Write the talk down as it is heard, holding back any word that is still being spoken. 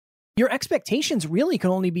your expectations really can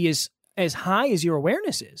only be as high as your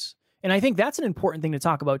awareness is. And I think that's an important thing to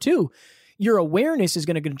talk about too. Your awareness is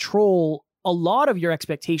going to control a lot of your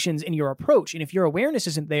expectations and your approach. And if your awareness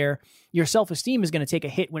isn't there, your self-esteem is going to take a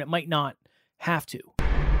hit when it might not have to.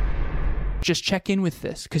 Just check in with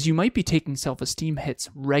this, because you might be taking self-esteem hits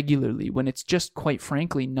regularly when it's just, quite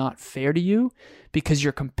frankly, not fair to you, because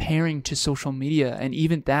you're comparing to social media, and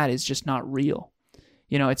even that is just not real.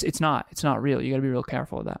 You know, it's not real. You got to be real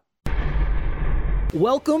careful with that.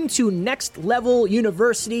 Welcome to Next Level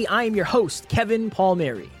University. I am your host, Kevin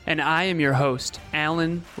Palmieri. And I am your host,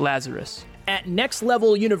 Alan Lazarus. At Next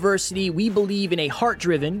Level University, we believe in a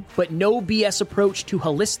heart-driven, but no BS approach to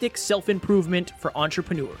holistic self-improvement for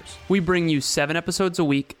entrepreneurs. We bring you 7 episodes a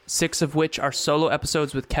week, 6 of which are solo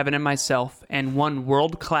episodes with Kevin and myself, and 1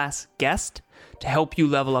 world-class guest to help you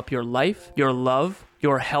level up your life, your love,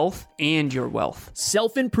 your health, and your wealth.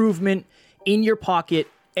 Self-improvement in your pocket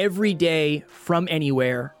every day from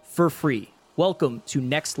anywhere for free. Welcome to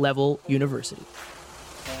Next Level University.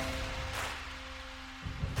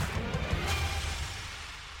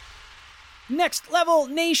 Next Level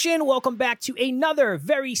Nation, welcome back to another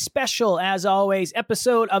very special, as always,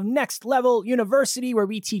 episode of Next Level University, where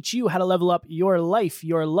we teach you how to level up your life,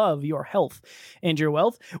 your love, your health, and your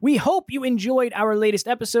wealth. We hope you enjoyed our latest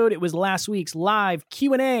episode. It was last week's live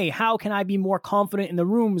Q&A. How can I be more confident in the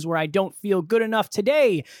rooms where I don't feel good enough?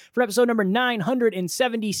 Today, for episode number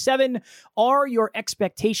 977, are your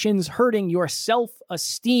expectations hurting your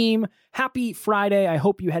self-esteem? Happy Friday. I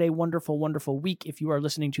hope you had a wonderful, wonderful week if you are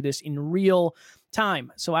listening to this in real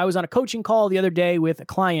time. So I was on a coaching call the other day with a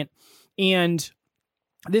client, and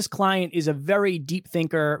this client is a very deep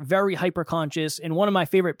thinker, very hyper-conscious. And one of my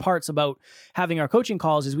favorite parts about having our coaching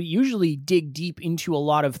calls is we usually dig deep into a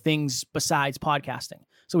lot of things besides podcasting.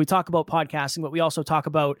 So we talk about podcasting, but we also talk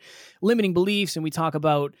about limiting beliefs, and we talk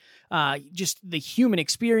about just the human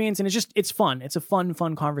experience. And it's fun. It's a fun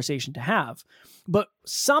conversation to have. But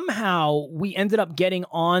somehow we ended up getting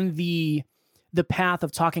on the path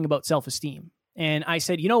of talking about self-esteem. And I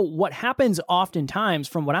said, you know, what happens oftentimes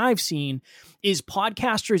from what I've seen is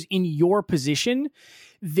podcasters in your position,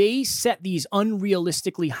 they set these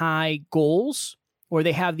unrealistically high goals, or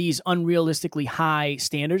they have these unrealistically high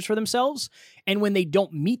standards for themselves. And when they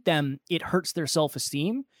don't meet them, it hurts their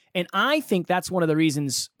self-esteem. And I think that's one of the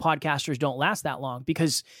reasons podcasters don't last that long,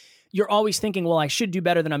 because you're always thinking, well, I should do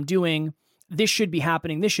better than I'm doing. This should be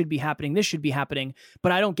happening. This should be happening. This should be happening.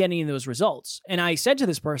 But I don't get any of those results. And I said to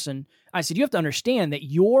this person, I said, you have to understand that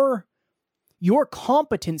your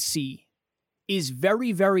competency is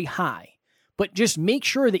very, very high. But just make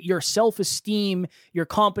sure that your self-esteem, your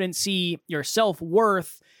competency, your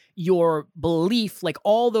self-worth, your belief, like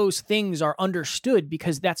all those things are understood,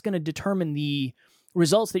 because that's going to determine the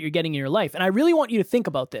results that you're getting in your life. And I really want you to think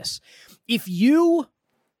about this. What's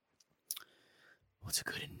a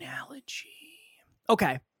good analogy?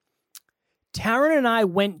 Okay. Taryn and I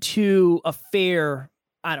went to a fair,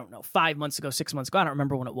 I don't know, 5 months ago, 6 months ago. I don't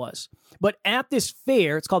remember when it was. But at this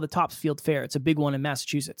fair, it's called the Topsfield Fair. It's a big one in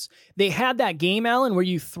Massachusetts. They had that game, Alan, where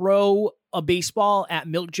you throw a baseball at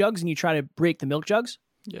milk jugs and you try to break the milk jugs.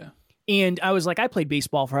 Yeah. And I was like, I played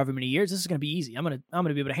baseball for however many years. This is going to be easy. I'm going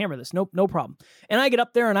to be able to hammer this. No problem. And I get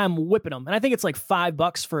up there and I'm whipping them. And I think it's like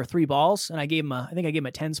 $5 for 3 balls. And I gave him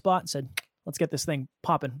a 10 spot and said, let's get this thing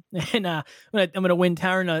popping. And I'm going to win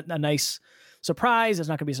Taryn a nice surprise. It's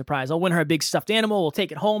not going to be a surprise. I'll win her a big stuffed animal. We'll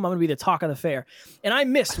take it home. I'm going to be the talk of the fair. And I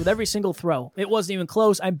missed with every single throw. It wasn't even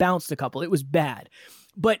close. I bounced a couple. It was bad.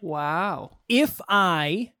 But wow, if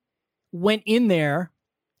I went in there,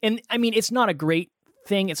 and I mean, it's not a great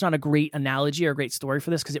thing. It's not a great analogy or a great story for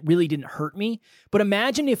this, because it really didn't hurt me. But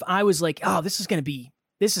imagine if I was like, oh, this is going to be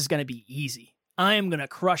easy. I am going to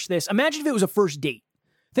crush this. Imagine if it was a first date.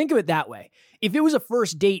 Think of it that way. If it was a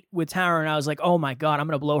first date with Tara and I was like, oh my God, I'm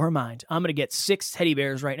going to blow her mind. I'm going to get 6 teddy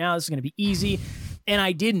bears right now. This is going to be easy. And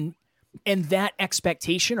I didn't. And that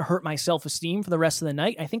expectation hurt my self-esteem for the rest of the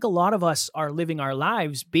night. I think a lot of us are living our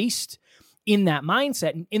lives based in that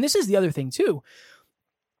mindset. And this is the other thing too.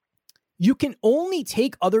 You can only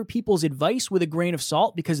take other people's advice with a grain of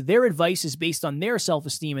salt, because their advice is based on their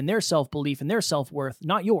self-esteem and their self-belief and their self-worth,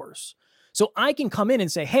 not yours. So I can come in and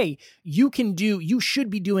say, hey, you should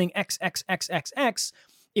be doing X, X, X, X, X.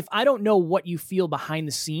 If I don't know what you feel behind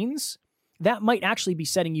the scenes, that might actually be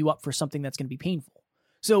setting you up for something that's going to be painful.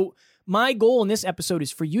 So my goal in this episode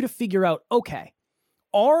is for you to figure out, okay,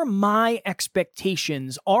 are my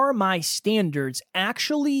expectations, are my standards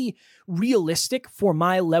actually realistic for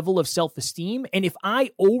my level of self-esteem? And if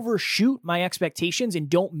I overshoot my expectations and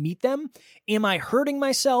don't meet them, am I hurting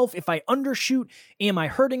myself? If I undershoot, am I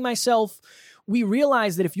hurting myself? we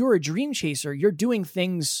realize that if you're a dream chaser, you're doing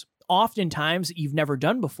things oftentimes that you've never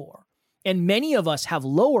done before. And many of us have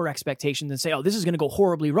lower expectations and say, oh, this is going to go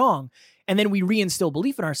horribly wrong. And then we reinstill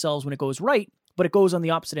belief in ourselves when it goes right, but it goes on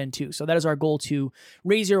the opposite end too. So that is our goal, to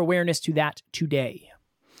raise your awareness to that today.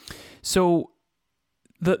 So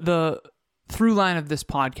the through line of this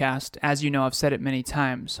podcast, as you know, I've said it many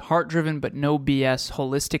times, heart-driven but no BS,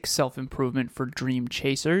 holistic self-improvement for dream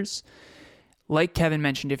chasers. Like Kevin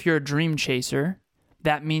mentioned, if you're a dream chaser,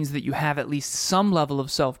 that means that you have at least some level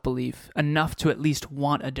of self-belief, enough to at least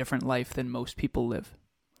want a different life than most people live.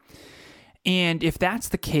 And if that's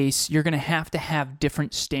the case, you're going to have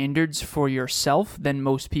different standards for yourself than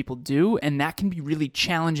most people do, and that can be really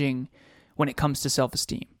challenging when it comes to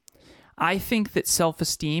self-esteem. I think that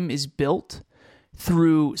self-esteem is built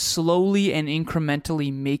through slowly and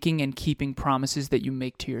incrementally making and keeping promises that you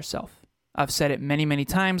make to yourself. I've said it many, many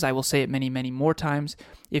times. I will say it many, many more times.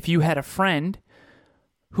 If you had a friend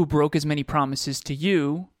who broke as many promises to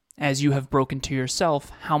you as you have broken to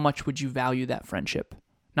yourself, how much would you value that friendship?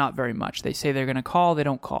 Not very much. They say they're going to call, they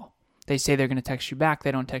don't call. They say they're going to text you back,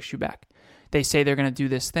 they don't text you back. They say they're going to do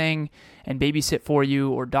this thing and babysit for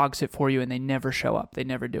you or dog sit for you, and they never show up. They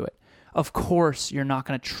never do it. Of course, you're not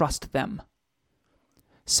going to trust them.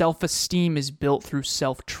 Self-esteem is built through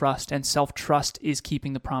self-trust, and self-trust is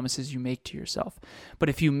keeping the promises you make to yourself. But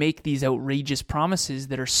if you make these outrageous promises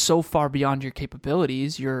that are so far beyond your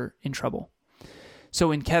capabilities, you're in trouble.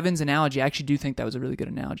 So in Kevin's analogy, I actually do think that was a really good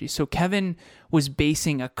analogy. So Kevin was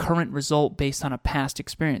basing a current result based on a past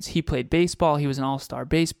experience. He played baseball. He was an all-star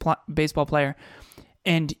baseball player.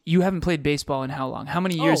 And you haven't played baseball in how long? How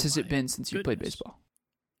many years has it been since you played baseball?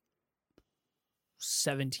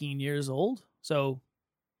 17 years old. So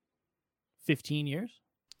 15 years.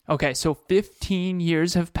 Okay, so 15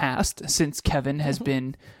 years have passed since Kevin has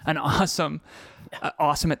been an awesome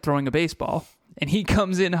at throwing a baseball. And he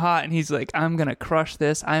comes in hot and he's like, I'm going to crush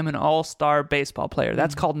this. I'm an all-star baseball player.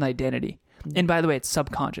 That's called an identity. And by the way, it's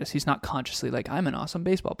subconscious. He's not consciously like, I'm an awesome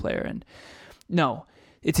baseball player. And no,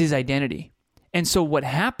 it's his identity. And so what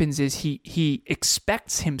happens is he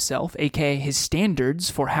expects himself, aka his standards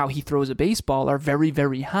for how he throws a baseball, are very,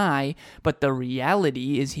 very high, but the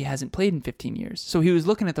reality is he hasn't played in 15 years. So he was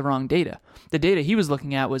looking at the wrong data. The data he was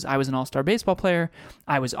looking at was, I was an all-star baseball player,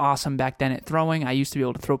 I was awesome back then at throwing, I used to be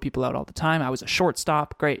able to throw people out all the time, I was a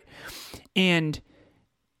shortstop, great. And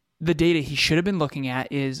the data he should have been looking at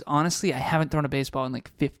is, honestly, I haven't thrown a baseball in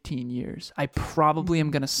like 15 years. I probably am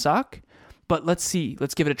going to suck, but let's see,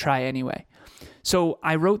 let's give it a try anyway. So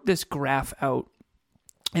I wrote this graph out,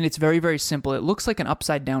 and it's very, very simple. It looks like an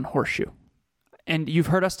upside-down horseshoe. And you've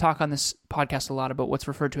heard us talk on this podcast a lot about what's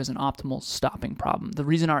referred to as an optimal stopping problem. The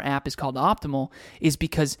reason our app is called Optimal is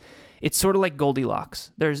because it's sort of like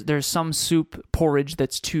Goldilocks. There's some soup porridge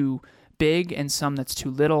that's too big and some that's too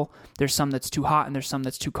little. There's some that's too hot and there's some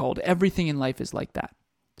that's too cold. Everything in life is like that.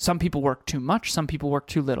 Some people work too much. Some people work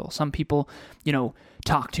too little. Some people,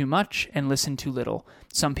 talk too much and listen too little.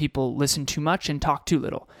 Some people listen too much and talk too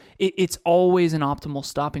little. It's always an optimal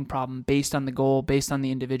stopping problem based on the goal, based on the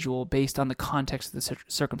individual, based on the context of the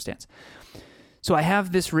circumstance. So I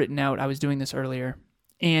have this written out. I was doing this earlier,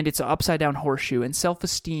 and it's an upside-down horseshoe. And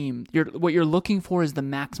self-esteem, what you're looking for is the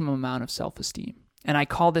maximum amount of self-esteem. And I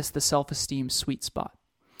call this the self-esteem sweet spot.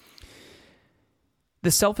 The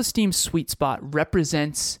self-esteem sweet spot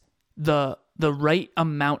represents the right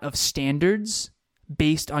amount of standards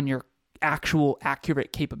based on your actual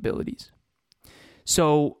accurate capabilities.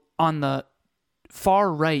 So on the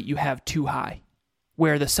far right, you have too high,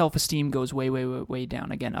 where the self-esteem goes way, way, way, way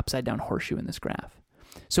down. Again, upside down horseshoe in this graph.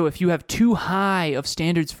 So if you have too high of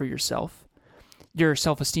standards for yourself, your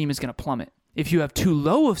self-esteem is going to plummet. If you have too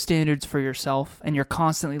low of standards for yourself and you're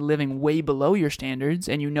constantly living way below your standards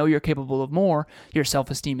and you know you're capable of more, your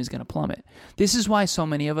self-esteem is going to plummet. This is why so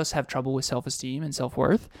many of us have trouble with self-esteem and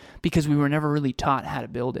self-worth, because we were never really taught how to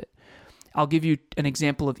build it. I'll give you an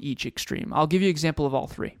example of each extreme. I'll give you an example of all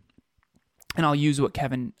three. And I'll use what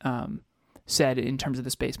Kevin said in terms of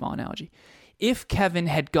this baseball analogy. If Kevin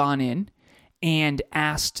had gone in and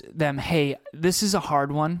asked them, hey, this is a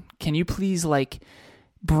hard one. Can you please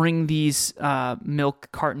bring these milk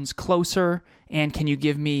cartons closer, and can you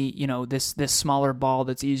give me, this smaller ball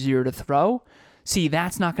that's easier to throw? See,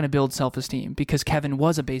 that's not going to build self-esteem, because Kevin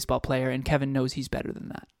was a baseball player and Kevin knows he's better than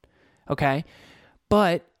that. Okay?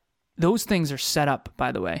 But those things are set up,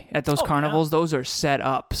 by the way, at those carnivals. Yeah. Those are set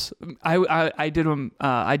ups. I did them.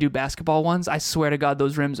 I do basketball ones. I swear to God,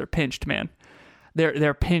 those rims are pinched, man.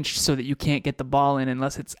 They're pinched so that you can't get the ball in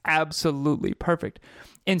unless it's absolutely perfect.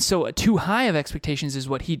 And so too high of expectations is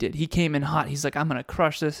what he did. He came in hot. He's like, I'm going to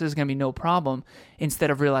crush this. This is going to be no problem,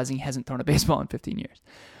 instead of realizing he hasn't thrown a baseball in 15 years.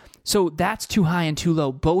 So that's too high and too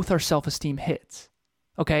low. Both are self-esteem hits.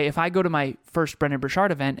 Okay, if I go to my first Brendan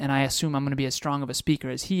Burchard event and I assume I'm going to be as strong of a speaker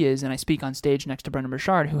as he is, and I speak on stage next to Brendan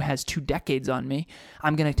Burchard, who has 2 decades on me,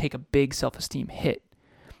 I'm going to take a big self-esteem hit.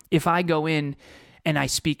 If I go in and I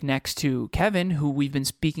speak next to Kevin, who we've been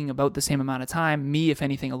speaking about the same amount of time, me, if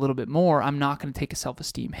anything, a little bit more, I'm not going to take a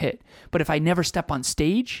self-esteem hit. But if I never step on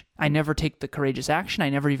stage, I never take the courageous action, I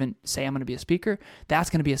never even say I'm going to be a speaker,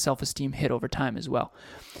 that's going to be a self-esteem hit over time as well.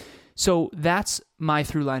 So that's my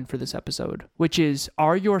through line for this episode, which is,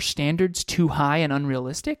 are your standards too high and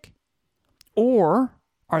unrealistic? Or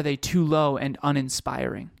are they too low and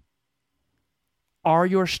uninspiring? Are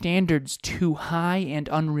your standards too high and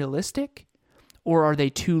unrealistic? Or are they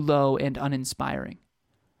too low and uninspiring?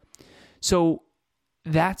 So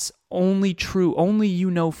that's only true, only you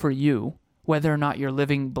know for you, whether or not you're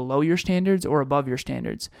living below your standards or above your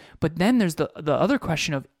standards. But then there's the other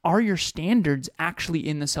question of, are your standards actually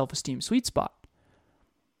in the self-esteem sweet spot?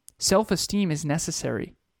 Self-esteem is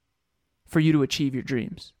necessary for you to achieve your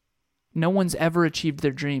dreams. No one's ever achieved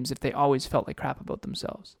their dreams if they always felt like crap about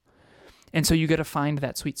themselves. And so you got to find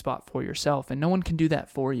that sweet spot for yourself, and no one can do that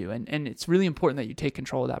for you. And it's really important that you take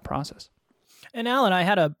control of that process. And Alan, I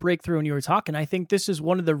had a breakthrough when you were talking. I think this is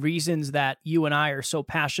one of the reasons that you and I are so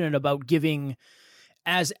passionate about giving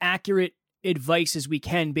as accurate advice as we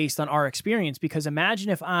can based on our experience. Because imagine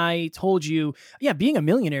if I told you, yeah, being a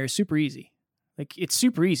millionaire is super easy. Like, it's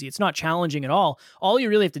super easy. It's not challenging at all. All you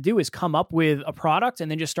really have to do is come up with a product and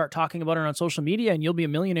then just start talking about it on social media, and you'll be a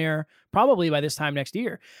millionaire probably by this time next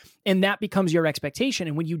year. And that becomes your expectation.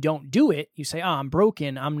 And when you don't do it, you say, I'm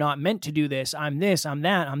broken. I'm not meant to do this. I'm this, I'm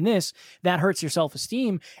that, I'm this. That hurts your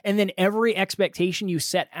self-esteem. And then every expectation you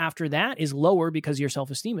set after that is lower because your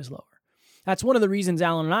self-esteem is lower. That's one of the reasons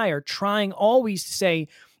Alan and I are trying always to say,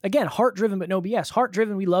 again, heart-driven, but no BS.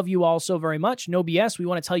 Heart-driven, we love you all so very much. No BS, we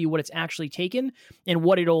want to tell you what it's actually taken and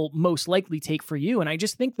what it'll most likely take for you. And I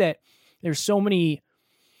just think that there's so many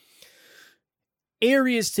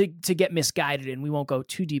areas to get misguided in. We won't go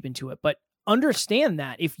too deep into it, but understand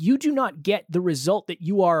that if you do not get the result that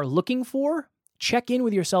you are looking for, check in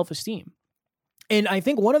with your self-esteem. And I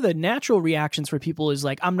think one of the natural reactions for people is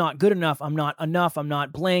like, I'm not good enough, I'm not enough, I'm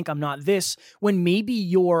not blank, I'm not this, when maybe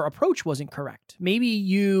your approach wasn't correct. Maybe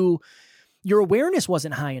your awareness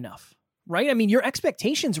wasn't high enough, right? I mean, your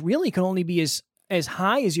expectations really can only be as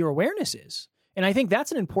high as your awareness is. And I think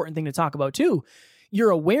that's an important thing to talk about too. Your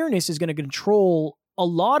awareness is going to control a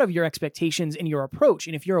lot of your expectations in your approach.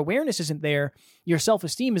 And if your awareness isn't there, your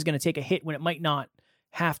self-esteem is going to take a hit when it might not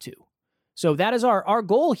have to. So that is our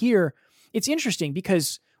goal here. It's interesting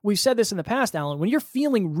because we've said this in the past, Alan, when you're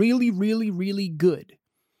feeling really, really, really good,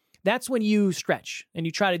 that's when you stretch and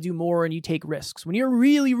you try to do more and you take risks. When you're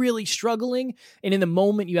really, really struggling and in the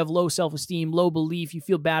moment you have low self-esteem, low belief, you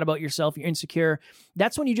feel bad about yourself, you're insecure,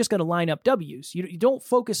 that's when you just got to line up W's. You don't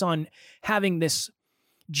focus on having this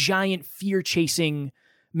giant fear-chasing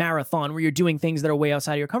marathon where you're doing things that are way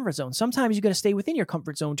outside of your comfort zone. Sometimes you got to stay within your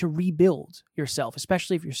comfort zone to rebuild yourself,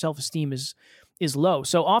 especially if your self-esteem is low.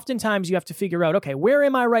 So oftentimes you have to figure out, okay, where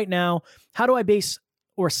am I right now? How do I base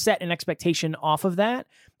or set an expectation off of that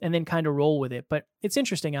and then kind of roll with it? But it's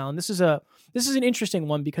interesting, Alan. This is an interesting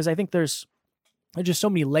one because I think there's just so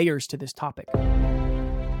many layers to this topic.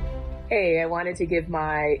 Hey, I wanted to give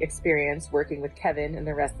my experience working with Kevin and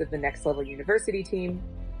the rest of the Next Level University team.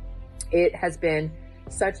 It has been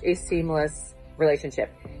such a seamless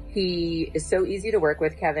relationship. He is so easy to work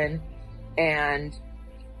with, Kevin, and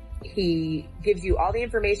he gives you all the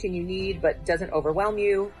information you need, but doesn't overwhelm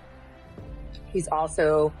you. He's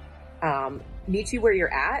also meets you where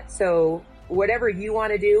you're at. So whatever you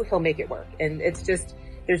want to do, he'll make it work. And it's just,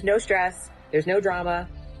 there's no stress, there's no drama.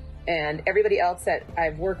 And everybody else that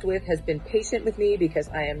I've worked with has been patient with me because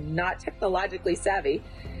I am not technologically savvy.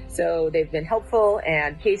 So they've been helpful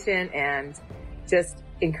and patient and just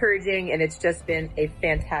encouraging. And it's just been a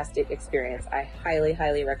fantastic experience. I highly,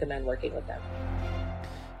 highly recommend working with them.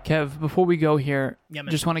 Kev, before we go here,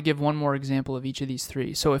 just want to give one more example of each of these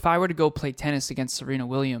three. So if I were to go play tennis against Serena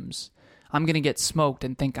Williams, I'm going to get smoked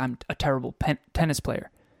and think I'm a terrible tennis player.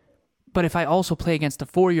 But if I also play against a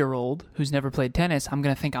 4-year-old who's never played tennis, I'm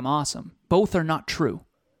going to think I'm awesome. Both are not true.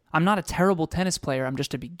 I'm not a terrible tennis player, I'm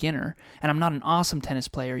just a beginner. And I'm not an awesome tennis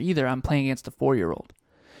player either, I'm playing against a 4-year-old.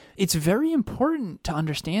 It's very important to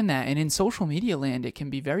understand that. And in social media land, it can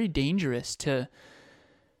be very dangerous to,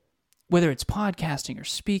 whether it's podcasting or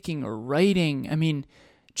speaking or writing, I mean,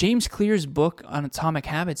 James Clear's book on Atomic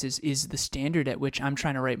Habits is the standard at which I'm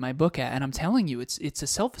trying to write my book at. And I'm telling you, it's a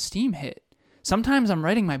self-esteem hit. Sometimes I'm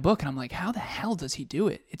writing my book and I'm like, how the hell does he do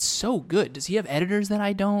it? It's so good. Does he have editors that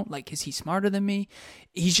I don't? Like, is he smarter than me?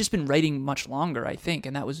 He's just been writing much longer, I think,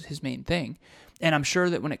 and that was his main thing. And I'm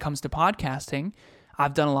sure that when it comes to podcasting,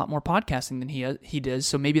 I've done a lot more podcasting than he does,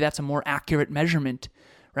 so maybe that's a more accurate measurement,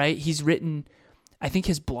 right? He's written, I think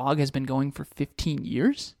his blog has been going for 15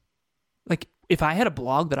 years. Like, if I had a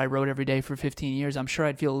blog that I wrote every day for 15 years, I'm sure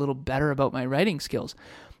I'd feel a little better about my writing skills.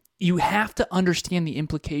 You have to understand the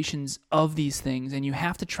implications of these things, and you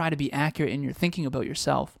have to try to be accurate in your thinking about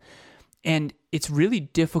yourself. And it's really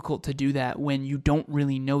difficult to do that when you don't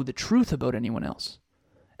really know the truth about anyone else,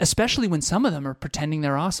 especially when some of them are pretending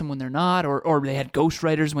they're awesome when they're not, or they had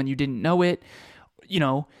ghostwriters when you didn't know it. You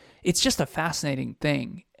know, it's just a fascinating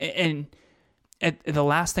thing. And the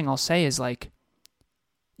last thing I'll say is, like,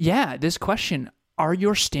 yeah, this question, are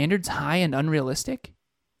your standards high and unrealistic?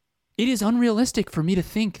 It is unrealistic for me to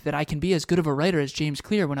think that I can be as good of a writer as James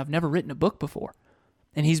Clear when I've never written a book before.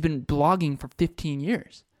 And he's been blogging for 15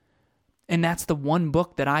 years. And that's the one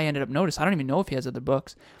book that I ended up noticing. I don't even know if he has other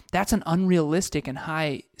books. That's an unrealistic and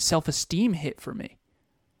high self-esteem hit for me.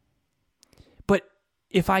 But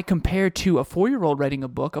if I compare to a 4-year-old writing a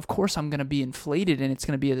book, of course I'm going to be inflated, and it's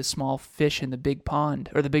going to be the small fish in the big pond,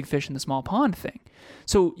 or the big fish in the small pond thing.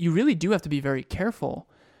 So you really do have to be very careful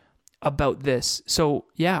about this. So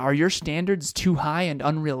yeah, are your standards too high and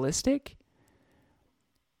unrealistic,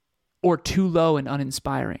 or too low and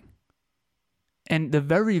uninspiring? And the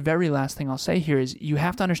very, very last thing I'll say here is you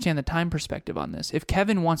have to understand the time perspective on this. If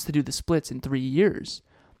Kevin wants to do the splits in 3 years,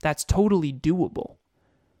 that's totally doable.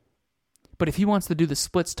 But if he wants to do the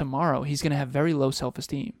splits tomorrow, he's going to have very low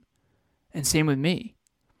self-esteem. And same with me.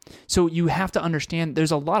 So you have to understand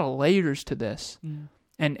there's a lot of layers to this. Mm.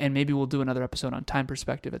 And maybe we'll do another episode on time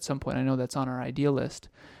perspective at some point. I know that's on our idea list.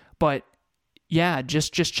 But yeah,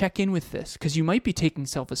 just check in with this, because you might be taking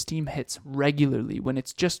self-esteem hits regularly when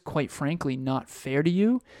it's just, quite frankly, not fair to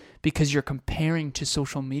you, because you're comparing to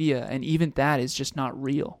social media, and even that is just not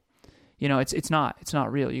real. You know, it's not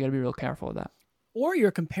real. You got to be real careful with that. Or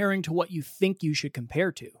you're comparing to what you think you should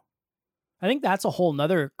compare to. I think that's a whole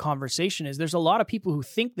nother conversation. Is there's a lot of people who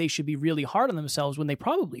think they should be really hard on themselves when they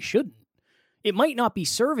probably shouldn't. It might not be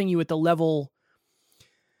serving you at the level.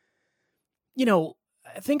 You know,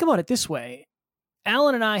 think about it this way.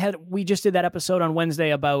 Alan and I we just did that episode on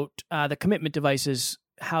Wednesday about the commitment devices,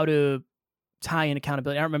 how to tie in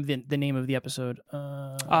accountability. I don't remember the name of the episode.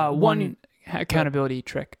 One accountability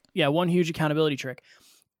trick. Yeah, one huge accountability trick.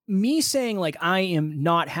 Me saying, like, I am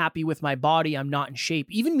not happy with my body, I'm not in shape,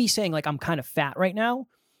 even me saying, like, I'm kind of fat right now,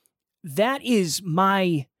 that is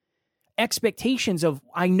my expectations of,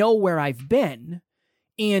 I know where I've been,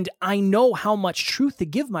 and I know how much truth to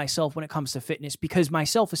give myself when it comes to fitness, because my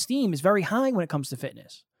self-esteem is very high when it comes to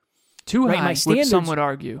fitness. Too high, my standards, which some would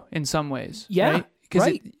argue in some ways. Yeah, right?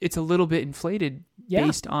 Because it's a little bit inflated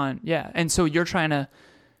based on, and so you're trying to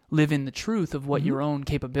live in the truth of what your own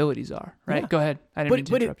capabilities are, right? Yeah. Go ahead. I didn't mean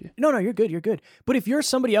to interrupt you. No, you're good. But if you're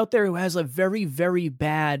somebody out there who has a very, very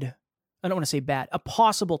bad, I don't want to say bad, a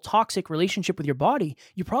possible toxic relationship with your body,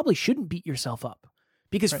 you probably shouldn't beat yourself up.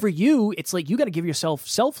 Because for you, it's like you got to give yourself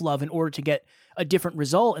self-love in order to get a different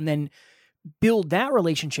result, and then build that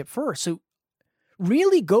relationship first. So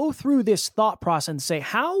really go through this thought process and say,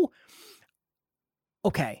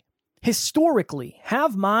 historically,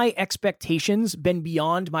 have my expectations been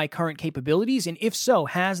beyond my current capabilities? And if so,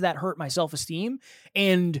 has that hurt my self-esteem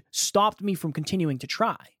and stopped me from continuing to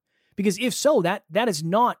try? Because if so, that is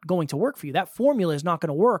not going to work for you. That formula is not going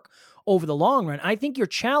to work over the long run. I think your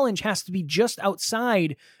challenge has to be just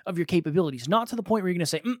outside of your capabilities, not to the point where you're going to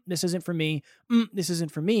say, this isn't for me. This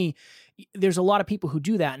isn't for me. There's a lot of people who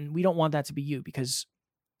do that, and we don't want that to be you, because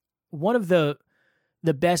one of the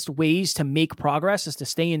best ways to make progress is to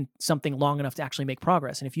stay in something long enough to actually make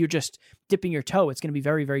progress. And if you're just dipping your toe, it's going to be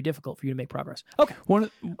very, very difficult for you to make progress. Okay.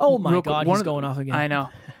 He's going off again. I know.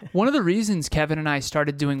 One of the reasons Kevin and I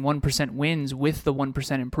started doing 1% wins with the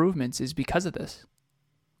 1% improvements is because of this.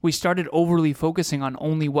 We started overly focusing on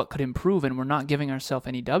only what could improve, and we're not giving ourselves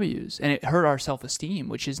any W's, and it hurt our self-esteem,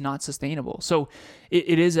 which is not sustainable. So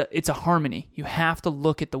it's a harmony. You have to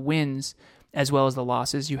look at the wins as well as the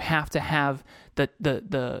losses. You have to have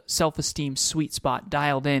the self-esteem sweet spot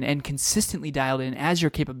dialed in and consistently dialed in as your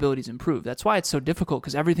capabilities improve. That's why it's so difficult,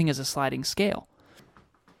 because everything is a sliding scale.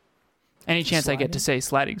 Any chance I get to say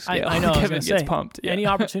sliding scale, I know. Kevin gets pumped. Yeah. Any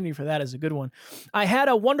opportunity for that is a good one. I had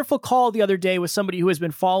a wonderful call the other day with somebody who has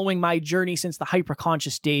been following my journey since the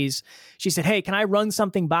hyperconscious days. She said, "Hey, can I run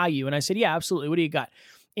something by you?" And I said, "Yeah, absolutely. What do you got?"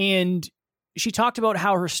 And she talked about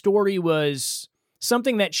how her story was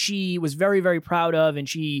something that she was very, very proud of, and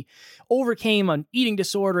she overcame an eating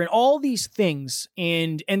disorder and all these things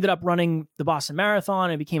and ended up running the Boston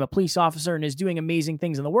Marathon and became a police officer and is doing amazing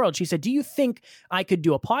things in the world. She said, "Do you think I could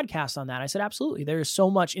do a podcast on that?" I said, "Absolutely. There is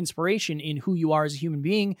so much inspiration in who you are as a human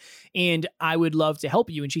being, and I would love to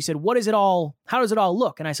help you." And she said, how does it all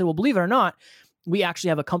look? And I said, "Well, believe it or not, we actually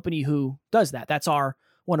have a company who does that. That's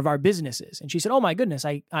one of our businesses." And she said, "Oh my goodness,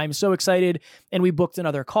 I'm so excited." And we booked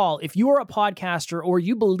another call. If you are a podcaster or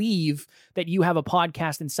you believe that you have a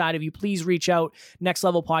podcast inside of you, please reach out. Next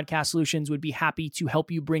Level Podcast Solutions would be happy to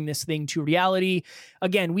help you bring this thing to reality.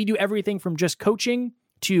 Again, we do everything from just coaching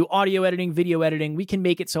to audio editing, video editing. We can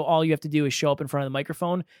make it so all you have to do is show up in front of the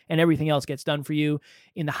microphone and everything else gets done for you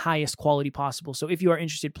in the highest quality possible. So if you are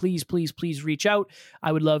interested, please, please, please reach out.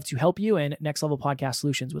 I would love to help you, and Next Level Podcast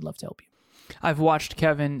Solutions would love to help you. I've watched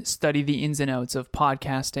Kevin study the ins and outs of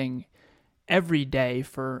podcasting every day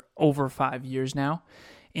for over 5 years now.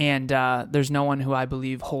 And there's no one who I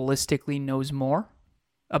believe holistically knows more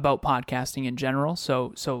about podcasting in general.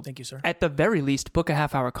 So thank you, sir. At the very least, book a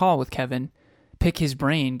half-hour call with Kevin, pick his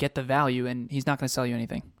brain, get the value, and he's not going to sell you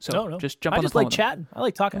anything. So no. just jump on the phone. I just like chatting. I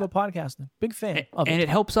like talking about podcasting. Big fan of it. And it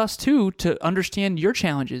helps us, too, to understand your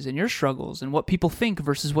challenges and your struggles and what people think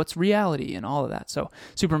versus what's reality and all of that. So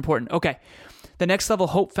super important. Okay. The Next Level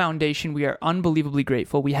Hope Foundation, we are unbelievably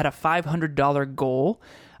grateful. We had a $500 goal.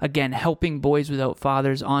 Again, helping boys without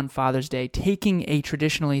fathers on Father's Day, taking a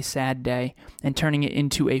traditionally sad day and turning it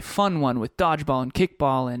into a fun one with dodgeball and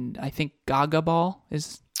kickball, and I think Gaga Ball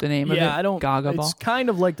is the name of it. Yeah, Gaga Ball. It's kind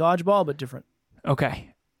of like dodgeball, but different.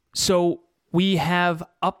 Okay. So we have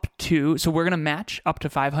we're going to match up to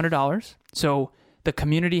 $500. So the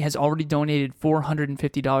community has already donated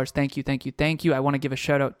 $450. Thank you, thank you, thank you. I want to give a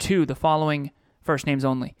shout out to the following first names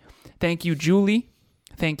only. Thank you, Julie.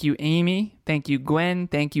 Thank you, Amy. Thank you, Gwen.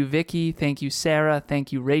 Thank you, Vicky. Thank you, Sarah.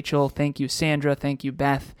 Thank you, Rachel. Thank you, Sandra. Thank you,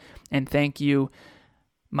 Beth. And thank you,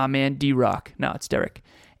 my man, D-Rock. No, it's Derek.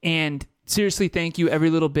 And seriously, thank you. Every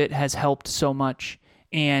little bit has helped so much.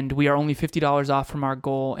 And we are only $50 off from our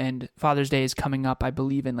goal. And Father's Day is coming up, I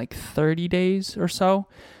believe, in like 30 days or so.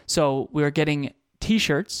 So we're getting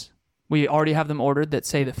t-shirts. We already have them ordered that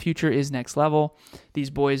say the future is next level. These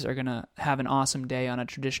boys are going to have an awesome day on a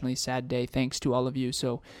traditionally sad day thanks to all of you.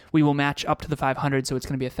 So we will match up to the 500, so it's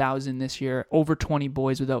going to be 1,000 this year. Over 20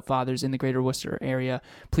 boys without fathers in the greater Worcester area.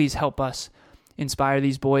 Please help us inspire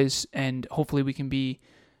these boys, and hopefully we can be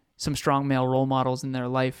some strong male role models in their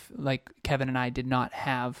life like Kevin and I did not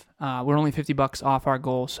have. We're only $50 off our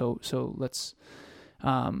goal, so let's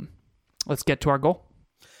get to our goal.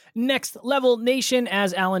 Next Level Nation,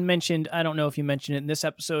 as Alan mentioned, I don't know if you mentioned it in this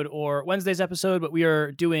episode or Wednesday's episode, but we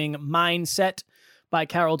are doing Mindset by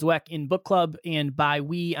Carol Dweck in book club. And by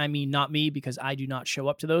we, I mean not me, because I do not show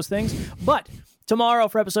up to those things. But tomorrow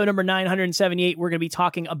for episode number 978, we're going to be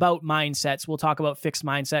talking about mindsets. We'll talk about fixed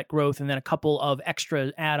mindset growth and then a couple of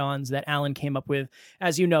extra add-ons that Alan came up with.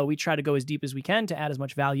 As you know, we try to go as deep as we can to add as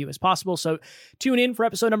much value as possible. So tune in for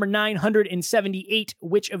episode number 978.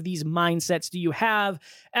 Which of these mindsets do you have?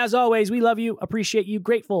 As always, we love you, appreciate you,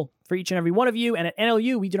 grateful for each and every one of you. And at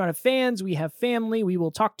NLU, we do not have fans, we have family. We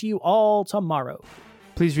will talk to you all tomorrow.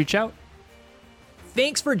 Please reach out.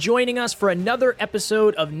 Thanks for joining us for another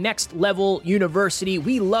episode of Next Level University.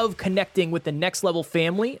 We love connecting with the Next Level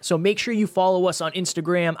family, so make sure you follow us on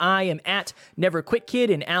Instagram. I am at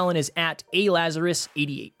NeverQuitKid, and Alan is at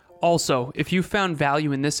ALazarus88. Also, if you found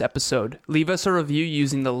value in this episode, leave us a review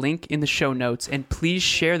using the link in the show notes, and please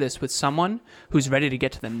share this with someone who's ready to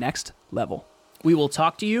get to the next level. We will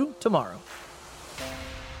talk to you tomorrow.